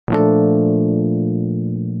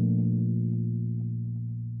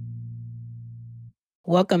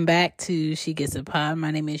Welcome back to She Gets a Pod.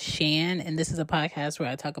 My name is Shan, and this is a podcast where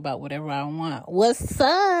I talk about whatever I want. What's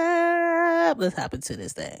up? Let's hop into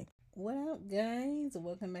this thing. What up, guys?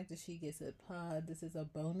 Welcome back to She Gets a Pod. This is a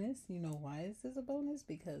bonus. You know why this is a bonus?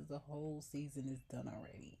 Because the whole season is done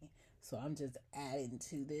already. So I'm just adding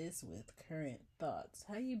to this with current thoughts.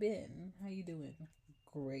 How you been? How you doing?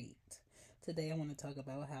 Great. Today I want to talk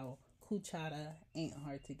about how Coochata ain't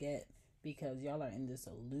hard to get because y'all are in this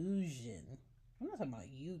illusion. I'm not talking about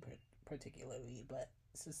you particularly, but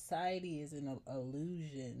society is in an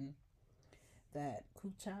illusion that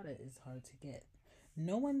Coochata is hard to get.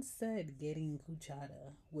 No one said getting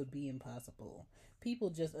Coochata would be impossible. People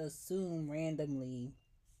just assume randomly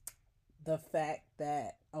the fact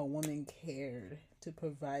that a woman cared to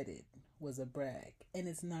provide it was a brag. And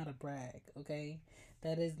it's not a brag, okay?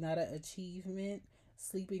 That is not an achievement.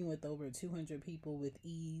 Sleeping with over 200 people with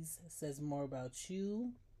ease says more about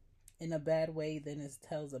you in a bad way than it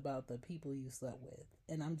tells about the people you slept with.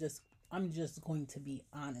 And I'm just going to be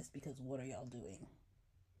honest, because what are y'all doing?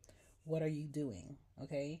 What are you doing?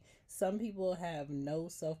 Okay? Some people have no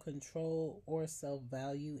self-control or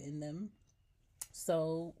self-value in them.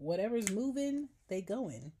 So whatever's moving, they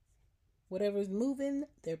going. Whatever's moving,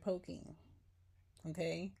 they're poking.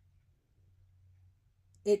 Okay?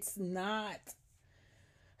 It's not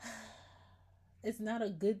a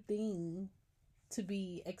good thing to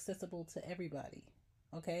be accessible to everybody.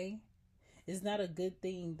 Okay? It's not a good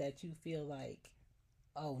thing that you feel like,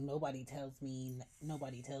 oh, nobody tells me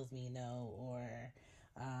no, or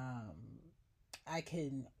I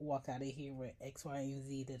can walk out of here with X, Y, and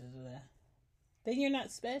Z, Then you're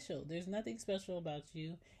not special. There's nothing special about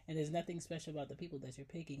you, and there's nothing special about the people that you're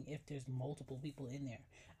picking if there's multiple people in there.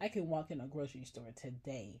 I can walk in a grocery store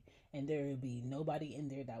today, and there will be nobody in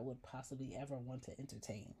there that would possibly ever want to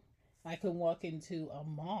entertain. I can walk into a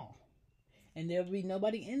mall, and there'll be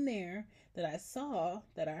nobody in there that I saw,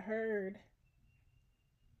 that I heard,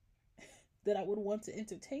 that I would want to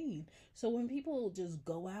entertain. So when people just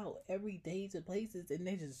go out every day to places and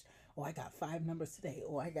they just, oh, I got 5 numbers today,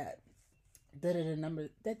 oh, I got da-da-da number,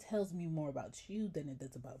 that tells me more about you than it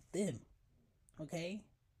does about them. Okay?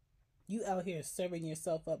 You out here serving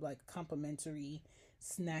yourself up like complimentary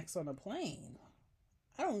snacks on a plane.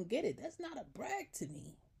 I don't get it. That's not a brag to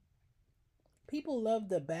me. People love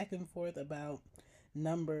the back and forth about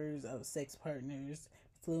numbers of sex partners.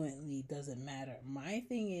 Fluently doesn't matter. My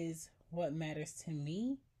thing is, what matters to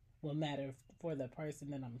me will matter for the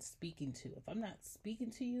person that I'm speaking to. If I'm not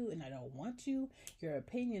speaking to you and I don't want you, your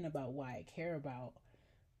opinion about why I care about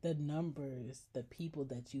the numbers, the people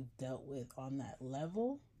that you've dealt with on that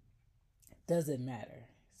level, doesn't matter.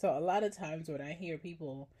 So a lot of times when I hear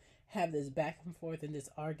people have this back and forth and this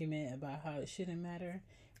argument about how it shouldn't matter,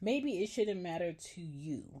 maybe it shouldn't matter to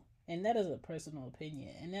you. And that is a personal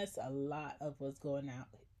opinion. And that's a lot of what's going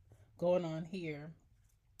on here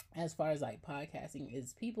as far as like podcasting,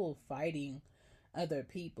 is people fighting other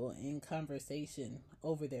people in conversation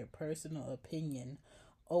over their personal opinion,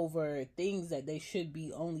 over things that they should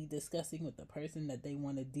be only discussing with the person that they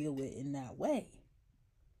want to deal with in that way.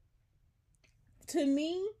 To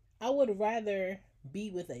me, I would rather be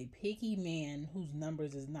with a picky man whose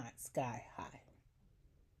numbers is not sky high.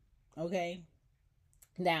 Okay?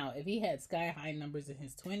 Now, if he had sky high numbers in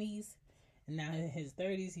his 20s, and now in his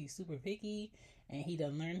 30s he's super picky, and he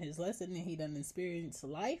done learned his lesson, and he done experienced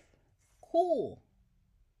life, cool.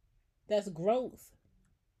 That's growth.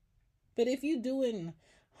 But if you doing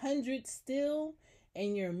hundreds still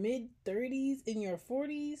in your mid-30s, in your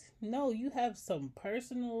 40s, no, you have some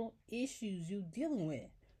personal issues you dealing with.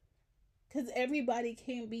 Because everybody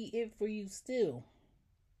can't be it for you still.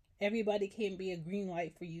 Everybody can't be a green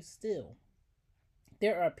light for you still.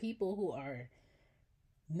 There are people who are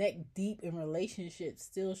neck deep in relationships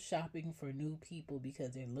still shopping for new people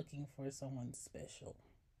because they're looking for someone special.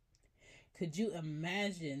 Could you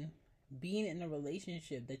imagine being in a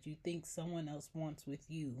relationship that you think someone else wants with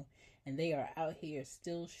you, and they are out here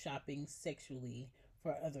still shopping sexually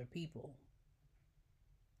for other people?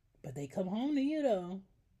 But they come home to you though.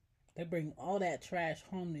 They bring all that trash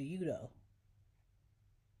home to you though.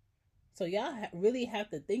 So y'all really have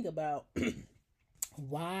to think about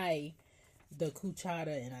why the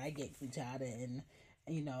Coochata and I get Coochata, and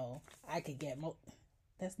I could get more.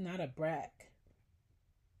 That's not a brag.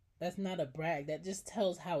 That's not a brag. That just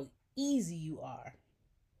tells how easy you are.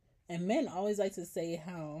 And men always like to say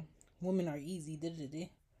how women are easy.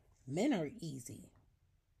 Men are easy.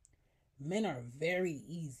 Men are very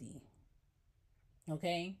easy.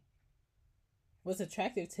 Okay? What's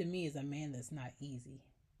attractive to me is a man that's not easy.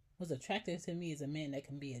 What's attractive to me is a man that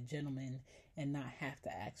can be a gentleman and not have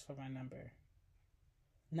to ask for my number.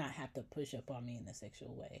 not have to push up on me in a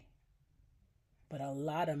sexual way. But a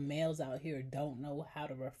lot of males out here don't know how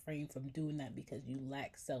to refrain from doing that because you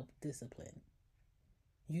lack self-discipline.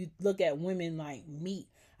 You look at women like meat.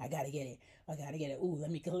 I gotta get it. I gotta get it. Ooh,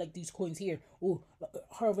 let me collect these coins here. Ooh,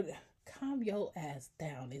 Harvard. Calm your ass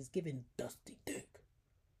down. It's giving dusty dick.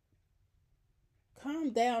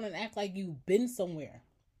 Calm down and act like you've been somewhere.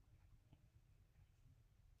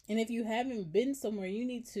 And if you haven't been somewhere, you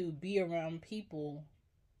need to be around people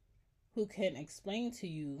who can explain to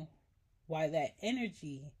you why that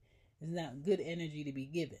energy is not good energy to be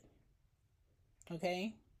given.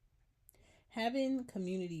 Okay? Having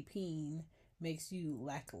community peen makes you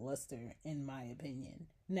lackluster, in my opinion.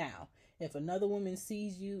 Now, if another woman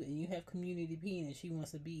sees you and you have community peen and she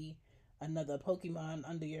wants to be another Pokemon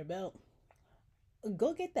under your belt,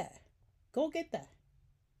 go get that. Go get that.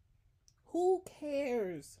 Who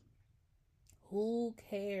cares? Who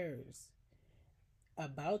cares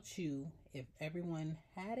about you if everyone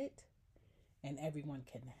had it and everyone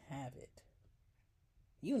can have it?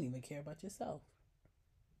 You don't even care about yourself.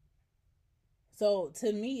 So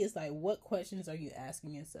to me, it's like, what questions are you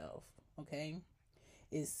asking yourself? Okay.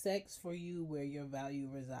 Is sex for you where your value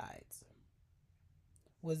resides?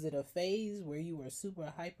 Was it a phase where you were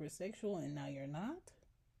super hypersexual and now you're not?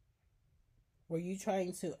 Were you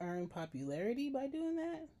trying to earn popularity by doing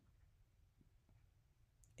that?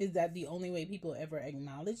 Is that the only way people ever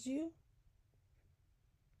acknowledge you?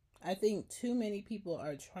 I think too many people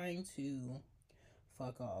are trying to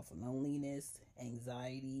fuck off loneliness,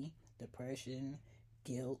 anxiety, depression,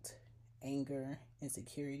 guilt, anger,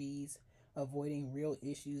 insecurities, avoiding real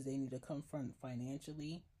issues they need to confront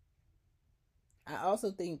financially. I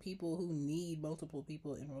also think people who need multiple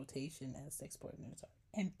people in rotation as sex partners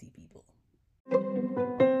are empty people.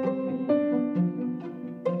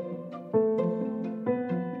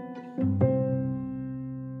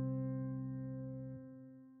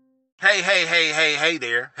 Hey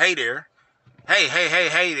there. Hey there.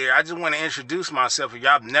 Hey there. I just want to introduce myself if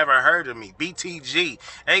y'all have never heard of me. BTG,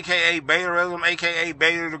 aka Betaism, aka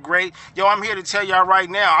Beta the Great. Yo, I'm here to tell y'all right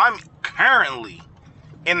now, I'm currently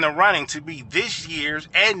in the running to be this year's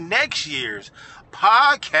and next year's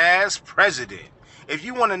podcast president. If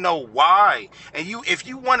you want to know why, and if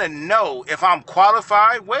you want to know if I'm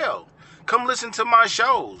qualified, well, come listen to my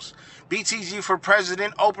shows. BTG for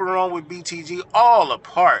President, Open Room with BTG, all a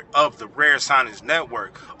part of the Rare Science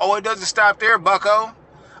Network. Oh, it doesn't stop there, bucko.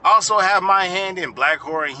 I also have my hand in Black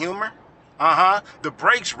Horror and Humor. The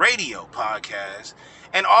Breaks Radio podcast.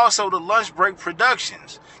 And also the Lunch Break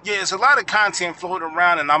Productions. Yeah, it's a lot of content floating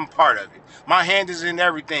around and I'm part of it. My hand is in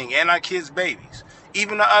everything, and our kids' babies.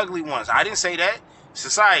 Even the ugly ones. I didn't say that.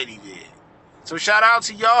 Society did. So shout out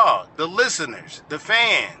to y'all, the listeners, the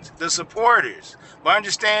fans, the supporters. But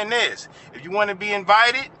understand this, if you want to be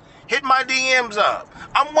invited, hit my DMs up.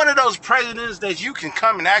 I'm one of those presidents that you can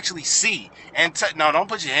come and actually see and no, don't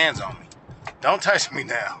put your hands on me. Don't touch me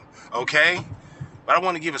now, okay? But I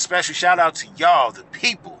want to give a special shout out to y'all, the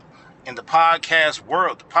people in the podcast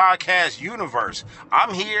world, the podcast universe.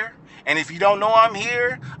 I'm here, and if you don't know I'm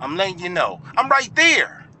here, I'm letting you know. I'm right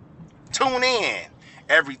there. Tune in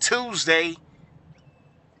every Tuesday.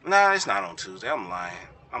 Nah, it's not on Tuesday. I'm lying.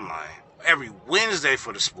 Every Wednesday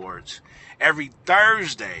for the sports. Every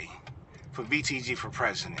Thursday for BTG for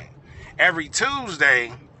President. Every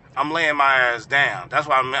Tuesday, I'm laying my ass down. That's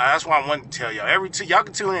why I wanted to tell y'all. Y'all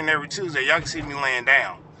can tune in every Tuesday. Y'all can see me laying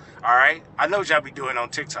down. All right? I know what y'all be doing on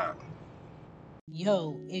TikTok.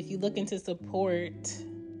 Yo, if you looking to support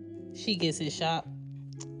She Gets It Shop,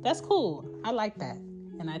 that's cool. I like that.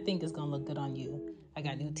 And I think it's going to look good on you. I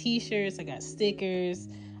got new t-shirts. I got stickers.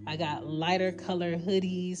 I got lighter color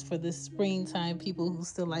hoodies for the springtime people who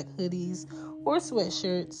still like hoodies or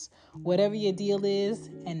sweatshirts, whatever your deal is.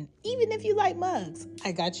 And even if you like mugs,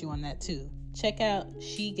 I got you on that too. Check out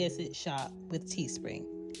She Gets It Shop with Teespring.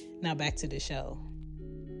 Now back to the show.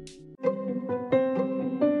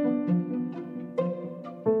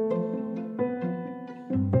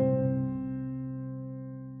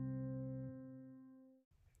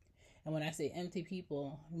 And when I say empty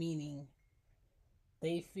people, meaning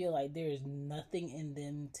they feel like there is nothing in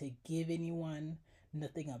them to give anyone,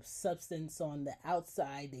 nothing of substance on the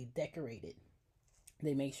outside. They decorate it.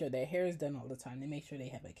 They make sure their hair is done all the time. They make sure they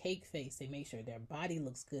have a cake face. They make sure their body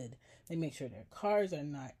looks good. They make sure their cars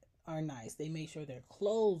are nice. They make sure their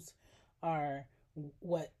clothes are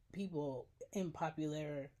what people in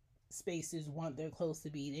popular spaces want their clothes to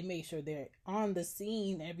be. They make sure they're on the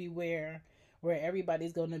scene everywhere where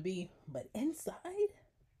everybody's going to be. But inside,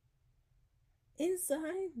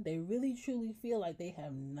 they really truly feel like they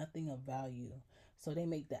have nothing of value. So they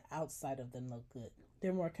make the outside of them look good.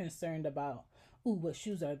 They're more concerned about, ooh, what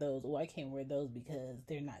shoes are those? Oh, I can't wear those because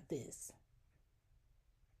they're not this.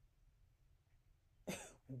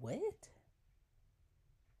 What?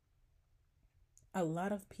 A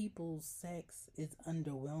lot of people's sex is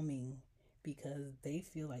underwhelming because they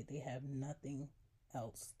feel like they have nothing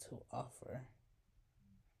else to offer.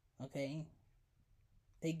 Okay?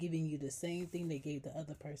 They giving you the same thing they gave the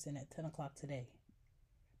other person at 10 o'clock today.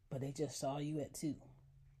 But they just saw you at 2.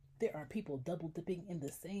 There are people double dipping in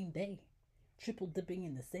the same day. Triple dipping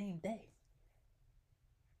in the same day.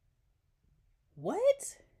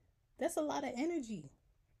 What? That's a lot of energy.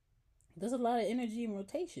 There's a lot of energy in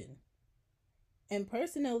rotation. And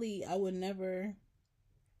personally, I would never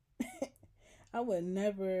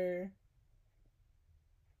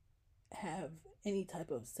have any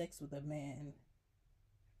type of sex with a man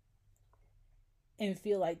and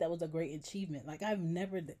feel like that was a great achievement. Like, I've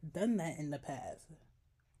never done that in the past.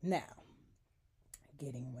 Now,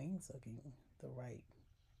 getting wings sucking the right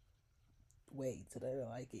way to their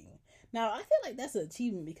liking. Now, I feel like that's an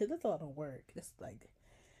achievement because that's a lot of work. It's like,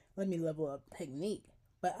 let me level up technique.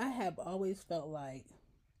 But I have always felt like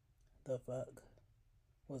the fuck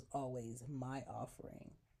was always my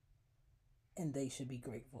offering. And they should be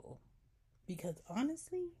grateful. Because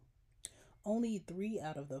honestly, only 3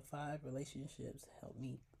 out of the 5 relationships helped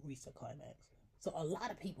me reach the climax. So a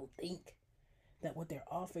lot of people think that what they're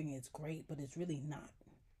offering is great, but it's really not.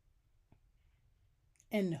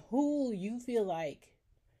 And who you feel like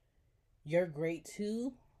you're great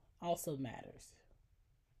to also matters.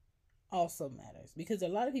 Also matters. Because a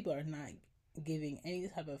lot of people are not giving any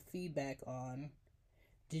type of feedback on,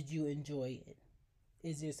 did you enjoy it?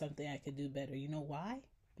 Is there something I could do better? You know why?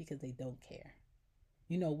 Because they don't care.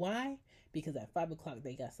 You know why? Because at 5 o'clock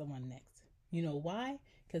they got someone next. You know why?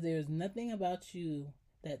 Because there's nothing about you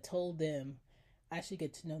that told them, I should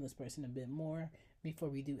get to know this person a bit more before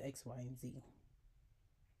we do X, Y, and Z.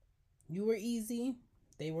 You were easy.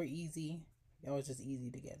 They were easy. Y'all was just easy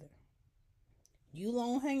together. You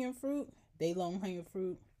long hanging fruit. They long hanging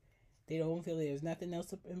fruit. They don't feel there's nothing else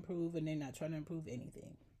to improve, and they're not trying to improve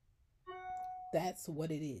anything. That's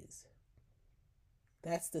what it is.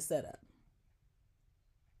 That's the setup.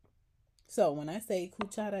 So when I say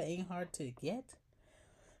Coochata ain't hard to get,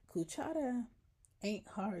 Coochata ain't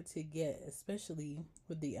hard to get, especially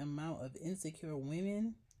with the amount of insecure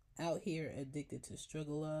women out here addicted to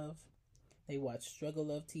struggle love. They watch struggle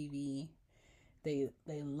love TV. They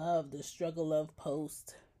love the struggle love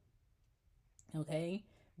post. Okay?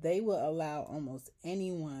 They will allow almost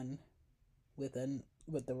anyone with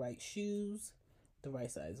the right shoes, the right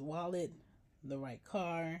size wallet, the right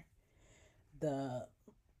car, the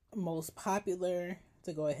most popular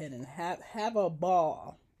to go ahead and have a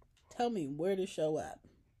ball. Tell me where to show up.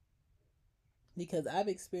 Because I've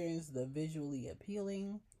experienced the visually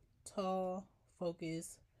appealing, tall,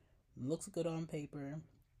 focused, looks good on paper,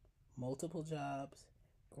 multiple jobs,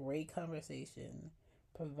 great conversation,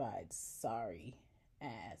 provides sorry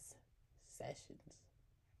ass sessions.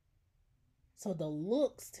 So the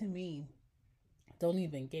looks to me don't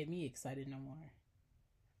even get me excited no more.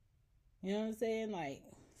 You know what I'm saying? Like,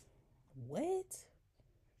 what?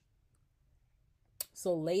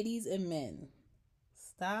 So ladies and men,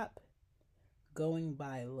 stop going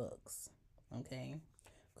by looks, okay?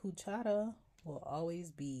 Coochata will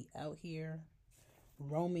always be out here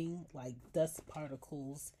roaming like dust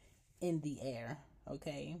particles in the air,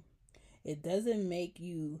 okay? It doesn't make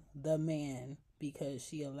you the man because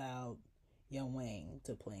she allowed Young Wang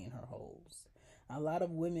to play in her holes. A lot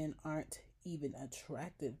of women aren't even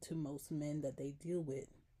attractive to most men that they deal with.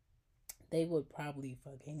 They would probably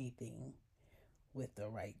fuck anything with the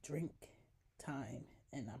right drink, time,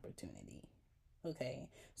 and opportunity. Okay,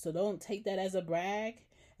 so don't take that as a brag.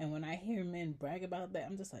 And when I hear men brag about that,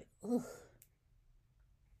 I'm just like,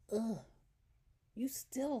 ugh. You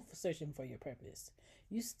still searching for your purpose.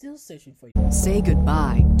 You still searching for your... Say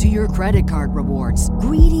goodbye to your credit card rewards.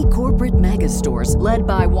 Greedy corporate mega stores, led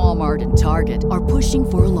by Walmart and Target, are pushing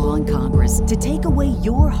for a law in Congress to take away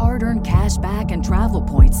your hard-earned cash back and travel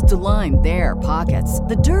points to line their pockets.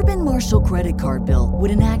 The Durbin-Marshall credit card bill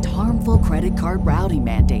would enact harmful credit card routing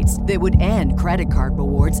mandates that would end credit card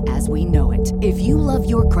rewards as we know it. If you love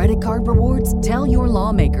your credit card rewards, tell your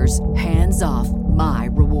lawmakers, hands off my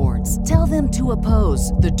rewards. Tell them to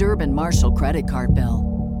oppose the Durbin-Marshall credit card bill.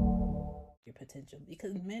 Your potential,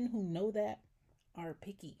 because men who know that are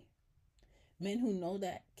picky. Men who know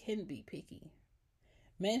that can be picky.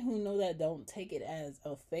 Men who know that don't take it as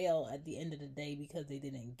a fail at the end of the day because they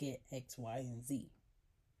didn't get X, Y, and Z.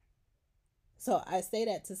 So I say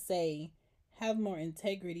that to say, have more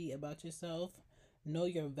integrity about yourself. Know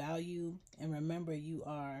your value and remember you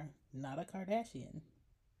are not a Kardashian.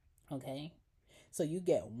 Okay? So you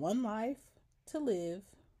get one life to live,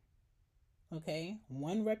 okay?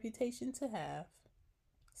 One reputation to have.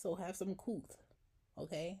 So have some couth,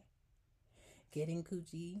 okay? Getting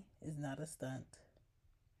coochie is not a stunt.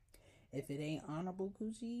 If it ain't honorable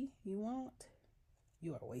coochie you want,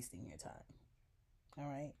 you are wasting your time. All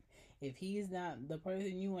right? If he is not the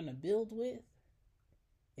person you want to build with,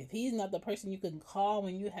 if he's not the person you can call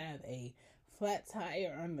when you have a flat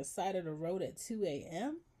tire on the side of the road at 2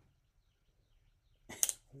 a.m.,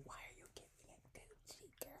 why are you giving him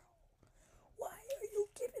coochie, girl? Why are you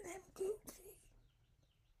giving him coochie?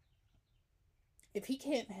 If he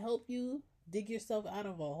can't help you dig yourself out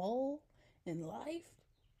of a hole in life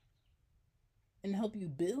and help you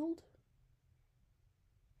build,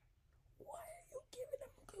 why are you giving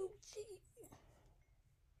him coochie?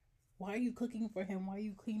 Why are you cooking for him? Why are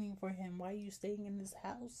you cleaning for him? Why are you staying in this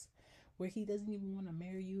house where he doesn't even want to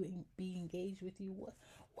marry you and be engaged with you? What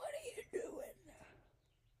are you doing?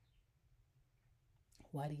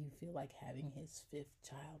 Why do you feel like having his fifth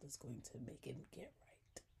child is going to make him get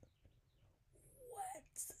right?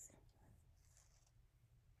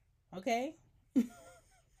 What? Okay?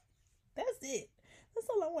 That's it. That's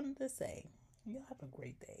all I wanted to say. Y'all have a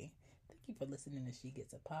great day. Thank you for listening to She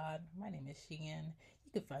Gets a Pod. My name is Shan.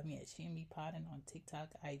 You can find me at ShanBePoddin on TikTok,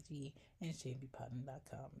 IG, and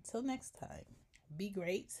ShanBePoddin.com. Until next time, be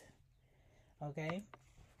great. Okay?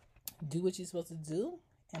 Do what you're supposed to do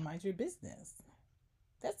and mind your business.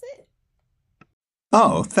 That's it.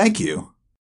 Oh, thank you.